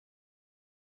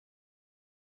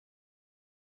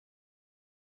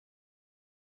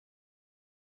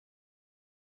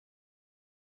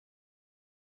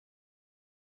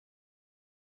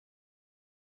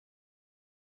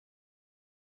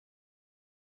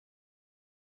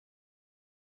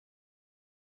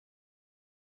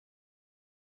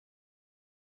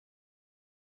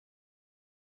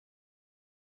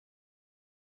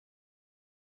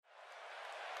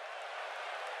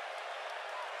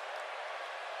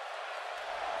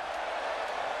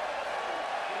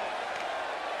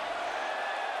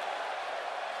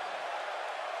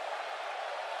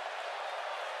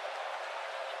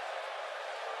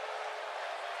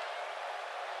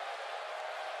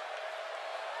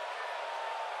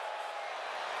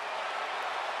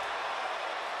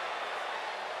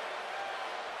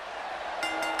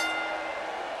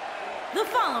The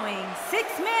following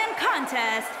six-man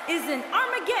contest is an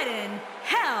Armageddon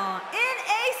Hell in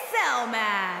a Cell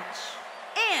match.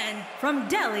 And from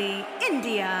Delhi,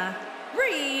 India,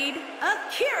 Reed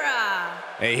Akira.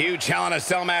 A huge Hell in a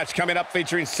Cell match coming up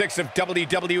featuring 6 of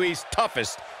WWE's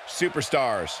toughest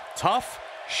superstars. Tough?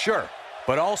 Sure.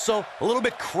 But also a little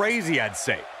bit crazy, I'd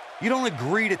say. You don't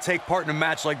agree to take part in a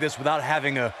match like this without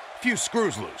having a few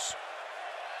screws loose.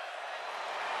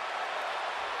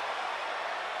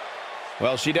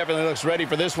 Well, she definitely looks ready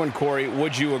for this one, Corey.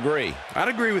 Would you agree? I'd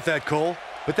agree with that, Cole.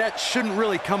 But that shouldn't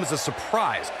really come as a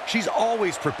surprise. She's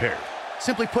always prepared.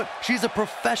 Simply put, she's a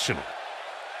professional.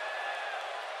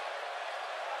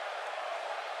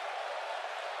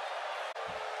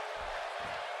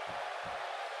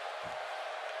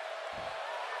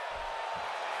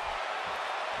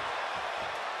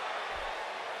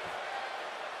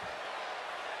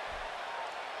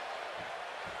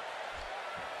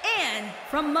 And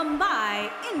from Mumbai,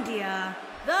 India,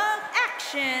 the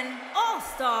Action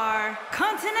All-Star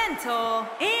Continental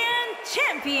and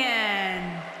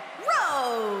Champion,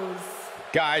 Rose.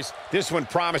 Guys, this one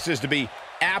promises to be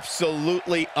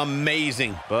absolutely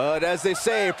amazing. But as they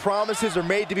say, promises are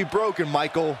made to be broken,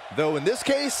 Michael. Though in this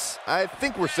case, I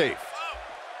think we're safe.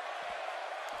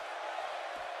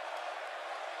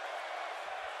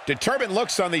 Determined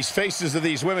looks on these faces of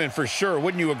these women for sure.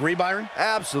 Wouldn't you agree, Byron?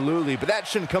 Absolutely, but that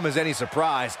shouldn't come as any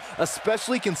surprise,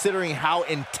 especially considering how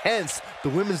intense the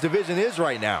women's division is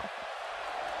right now.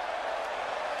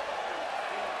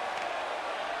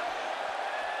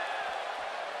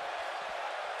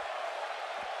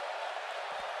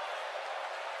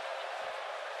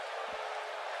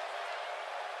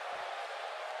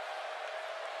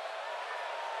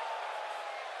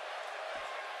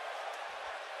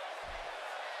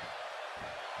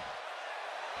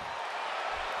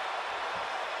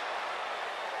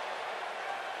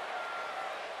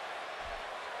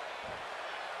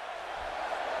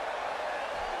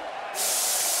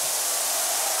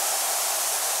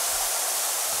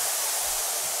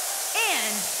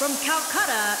 From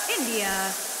Calcutta, India,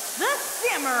 the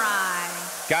Samurai.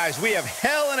 Guys, we have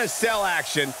Hell in a Cell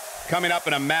action coming up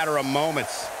in a matter of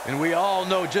moments. And we all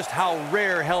know just how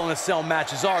rare Hell in a Cell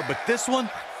matches are, but this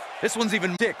one's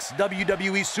even 6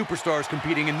 WWE superstars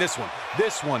competing in this one.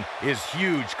 This one is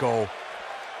huge, Cole.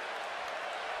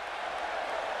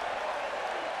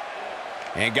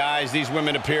 And guys, these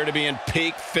women appear to be in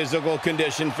peak physical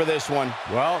condition for this one.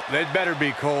 Well, they'd better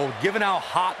be, Cole. Given how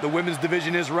hot the women's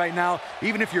division is right now,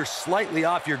 even if you're slightly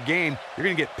off your game, you're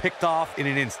going to get picked off in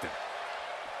an instant.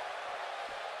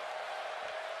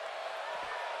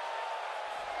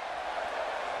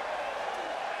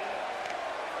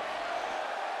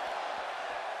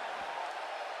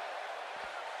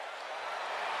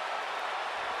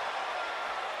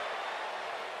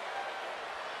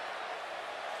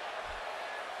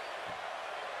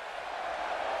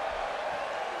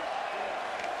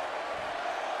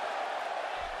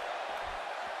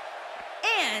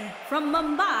 From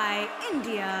Mumbai,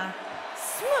 India,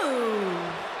 Smooth.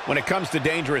 When it comes to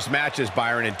dangerous matches,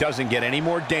 Byron, it doesn't get any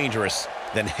more dangerous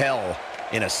than Hell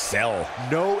in a Cell.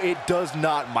 No, it does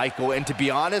not, Michael. And to be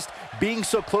honest, being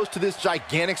so close to this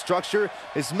gigantic structure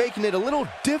is making it a little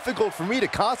difficult for me to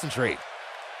concentrate.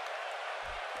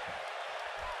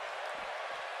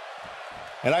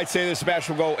 And I'd say this match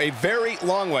will go a very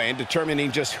long way in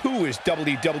determining just who is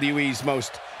WWE's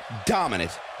most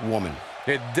dominant woman.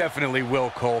 It definitely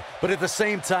will, Cole. But at the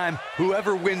same time,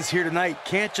 whoever wins here tonight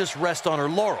can't just rest on her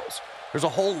laurels. There's a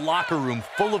whole locker room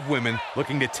full of women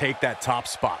looking to take that top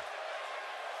spot.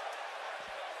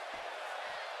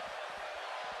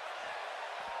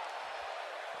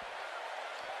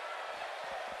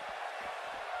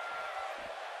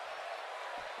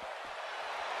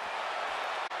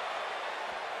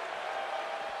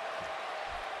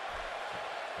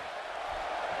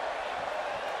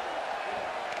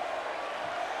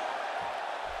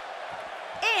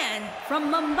 From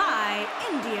Mumbai,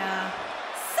 India,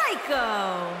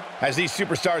 Psycho. As these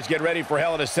superstars get ready for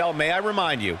Hell in a Cell, may I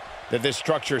remind you that this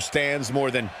structure stands more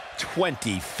than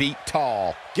 20 feet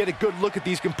tall. Get a good look at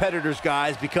these competitors,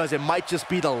 guys, because it might just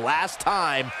be the last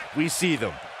time we see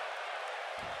them.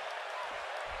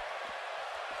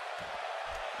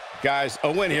 Guys,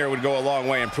 a win here would go a long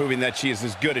way in proving that she is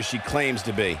as good as she claims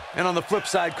to be. And on the flip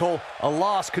side, Cole, a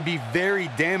loss could be very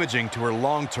damaging to her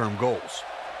long-term goals.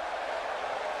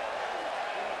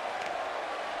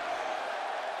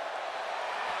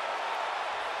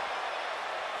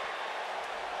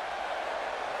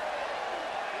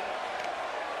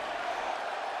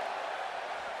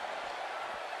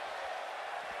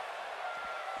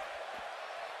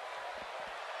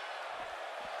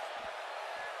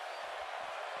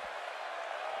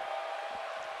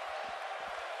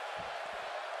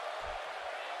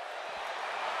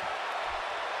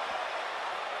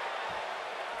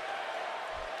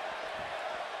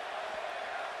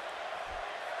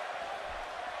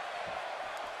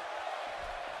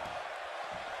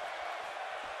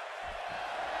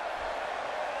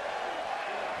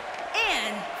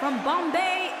 from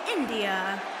Bombay,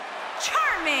 India,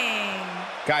 Charming.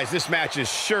 Guys, this match is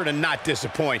sure to not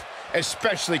disappoint,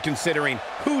 especially considering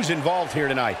who's involved here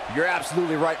tonight. You're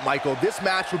absolutely right, Michael. This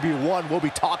match will be one we'll be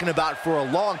talking about for a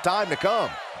long time to come.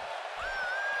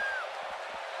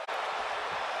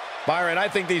 Byron, I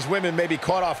think these women may be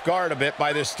caught off guard a bit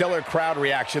by this stellar crowd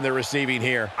reaction they're receiving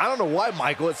here. I don't know why,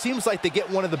 Michael. It seems like they get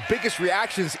one of the biggest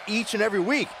reactions each and every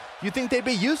week. You'd think they'd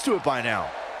be used to it by now.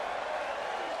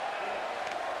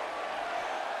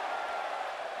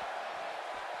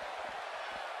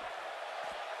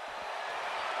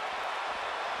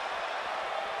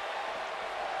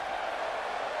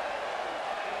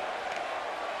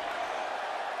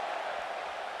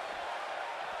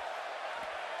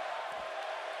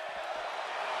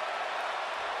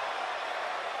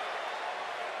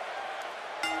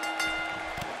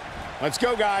 Let's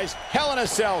go, guys. Hell in a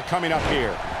Cell coming up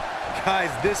here. Guys,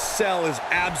 this cell is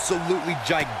absolutely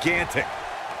gigantic.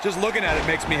 Just looking at it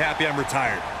makes me happy I'm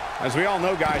retired. As we all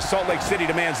know, guys, Salt Lake City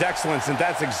demands excellence, and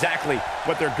that's exactly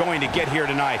what they're going to get here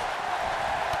tonight.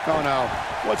 Oh, no.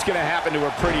 What's going to happen to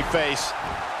her pretty face?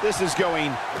 This is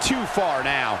going too far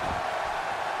now.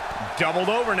 Doubled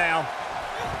over now.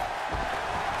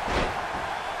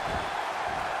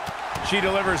 She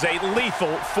delivers a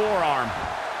lethal forearm.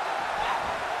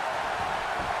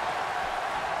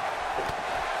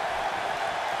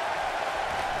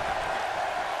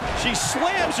 She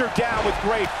slams her down with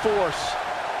great force.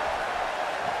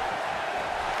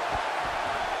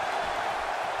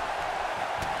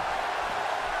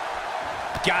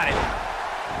 Got it.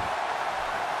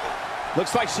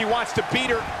 Looks like she wants to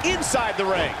beat her inside the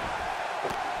ring.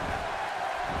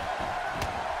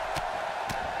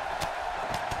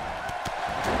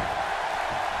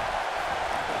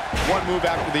 One move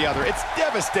after the other. It's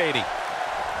devastating.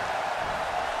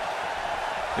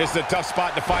 This is a tough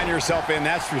spot to find yourself in,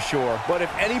 that's for sure. But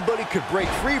if anybody could break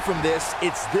free from this,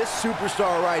 it's this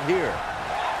superstar right here.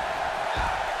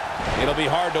 It'll be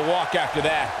hard to walk after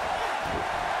that.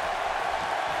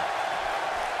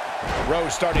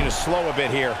 Rose starting to slow a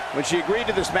bit here. When she agreed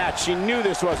to this match, she knew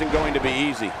this wasn't going to be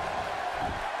easy.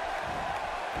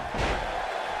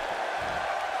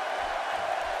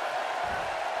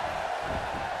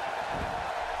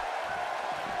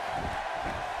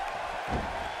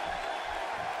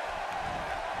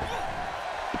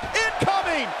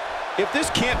 Incoming! If this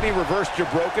can't be reversed or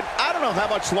broken, I don't know how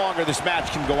much longer this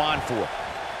match can go on for.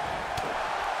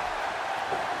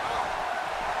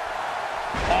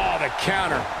 Oh, the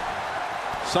counter.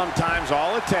 Sometimes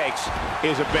all it takes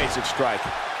is a basic strike.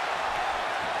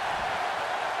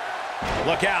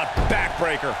 Look out,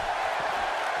 backbreaker.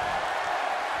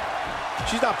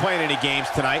 She's not playing any games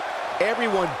tonight.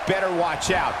 Everyone better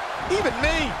watch out. Even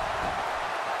me.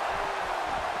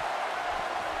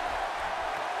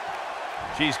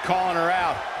 She's calling her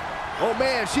out. Oh,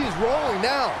 man, she's rolling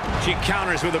now. She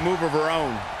counters with a move of her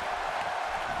own.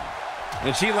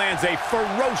 And she lands a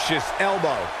ferocious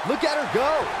elbow. Look at her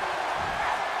go.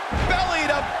 Belly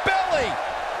to belly.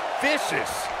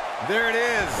 Vicious. There it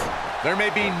is. There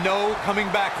may be no coming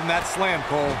back from that slam,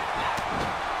 Cole.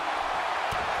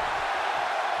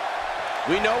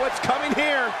 We know what's coming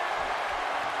here.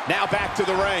 Now back to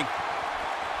the ring.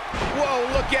 Whoa,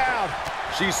 look out.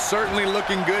 She's certainly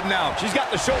looking good now. She's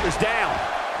got the shoulders down.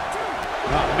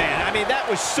 Oh, man, I mean, that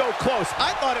was so close.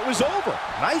 I thought it was over.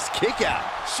 Nice kick out.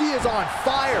 She is on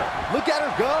fire. Look at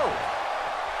her go.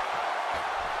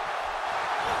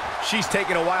 She's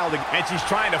taking a while, and she's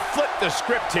trying to flip the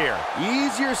script here.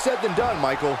 Easier said than done,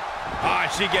 Michael. Ah,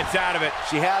 she gets out of it.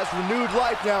 She has renewed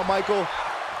life now, Michael.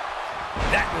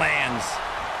 That lands.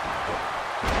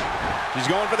 She's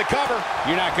going for the cover.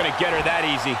 You're not going to get her that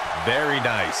easy. Very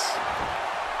nice.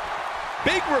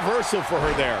 Big reversal for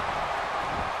her there.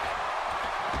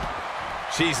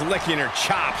 She's licking her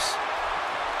chops.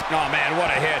 Oh, man, what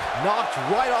a hit. Knocked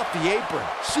right off the apron.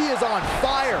 She is on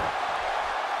fire.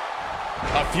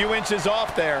 A few inches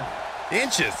off there.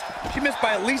 Inches? She missed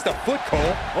by at least a foot,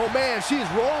 Cole. Oh, man, she's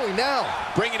rolling now.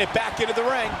 Bringing it back into the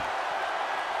ring.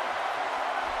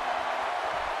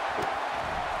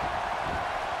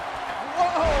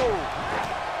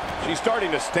 Whoa! She's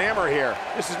starting to stammer here.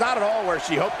 This is not at all where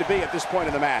she hoped to be at this point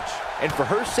in the match. And for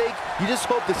her sake, you just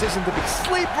hope this isn't the big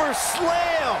sleeper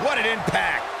slam. What an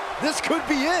impact. This could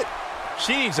be it.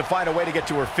 She needs to find a way to get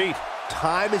to her feet.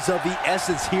 Time is of the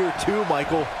essence here too,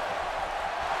 Michael.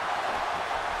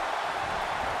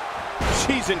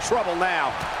 She's in trouble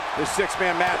now. This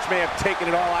six-man match may have taken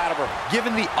it all out of her.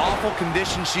 Given the awful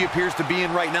condition she appears to be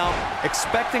in right now,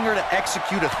 expecting her to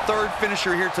execute a third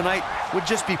finisher here tonight would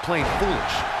just be plain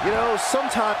foolish. You know,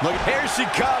 sometimes... Look, here she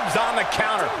comes on the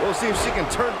counter. We'll see if she can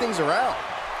turn things around.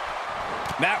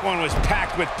 That one was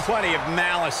packed with plenty of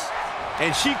malice.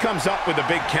 And she comes up with a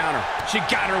big counter. She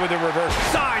got her with a reverse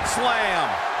side slam.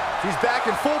 She's back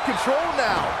in full control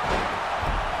now.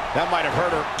 That might have hurt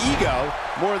her ego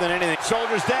more than anything.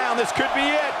 Shoulders down, this could be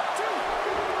it.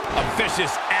 A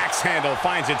vicious axe handle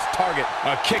finds its target.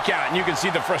 A kick out, and you can see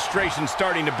the frustration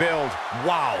starting to build.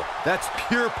 Wow, that's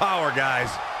pure power, guys.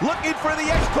 Looking for the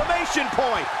exclamation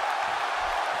point.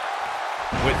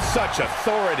 With such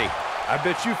authority. I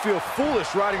bet you feel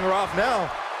foolish riding her off now.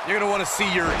 You're going to want to see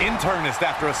your internist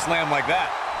after a slam like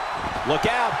that. Look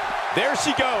out. There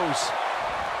she goes.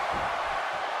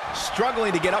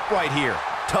 Struggling to get upright here.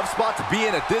 Tough spot to be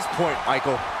in at this point,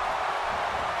 Michael.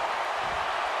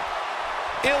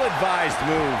 Ill-advised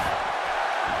move.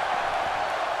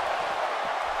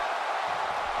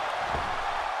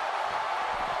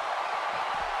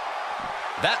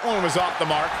 That one was off the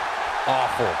mark.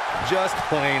 Awful. Just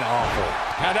plain awful.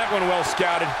 Now that one well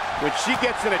scouted. When she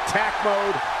gets in attack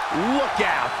mode, look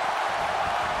out.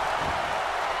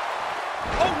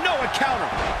 Oh no, a counter.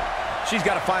 She's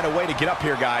got to find a way to get up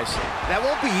here, guys. That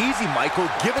won't be easy, Michael,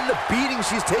 given the beating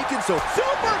she's taken. So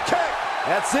super kick.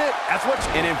 That's it. That's what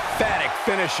an emphatic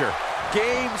finisher.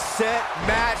 Game, set,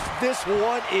 match. This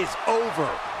one is over.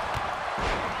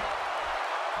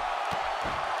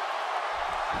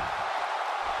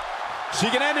 She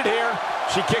can end it here.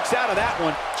 She kicks out of that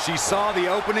one. She saw the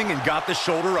opening and got the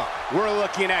shoulder up. We're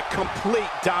looking at complete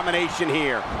domination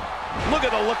here. Look at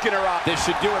the look in her eye. This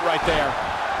should do it right there.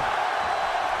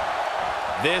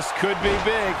 This could be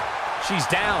big. She's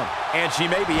down, and she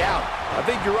may be out. I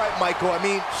think you're right, Michael. I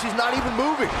mean, she's not even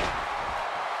moving.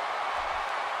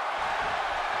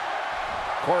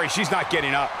 Corey, she's not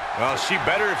getting up. Well, she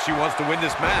better if she wants to win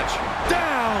this match.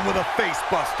 Down with a face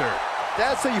buster.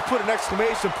 That's how you put an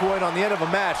exclamation point on the end of a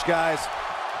match, guys.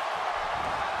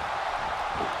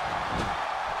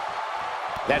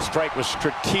 That strike was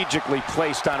strategically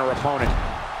placed on her opponent.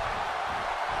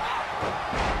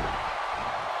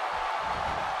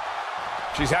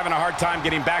 She's having a hard time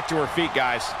getting back to her feet,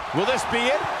 guys. Will this be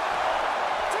it?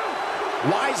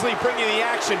 Wisely bringing the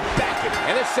action back in.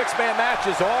 And this six-man match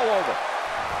is all over.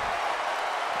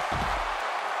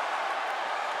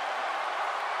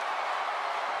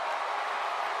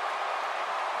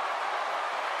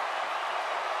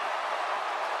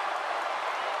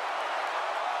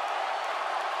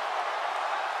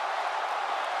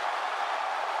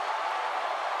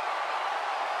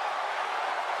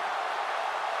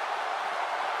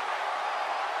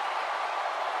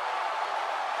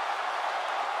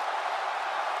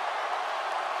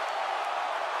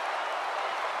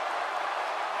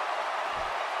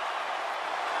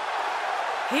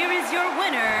 Here is your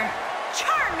winner,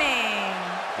 Charming.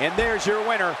 And there's your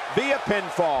winner via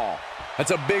pinfall.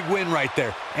 That's a big win right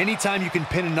there. Anytime you can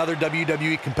pin another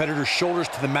WWE competitor's shoulders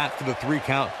to the mat for the 3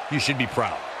 count, you should be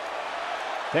proud.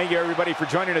 Thank you, everybody, for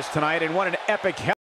joining us tonight. And what an epic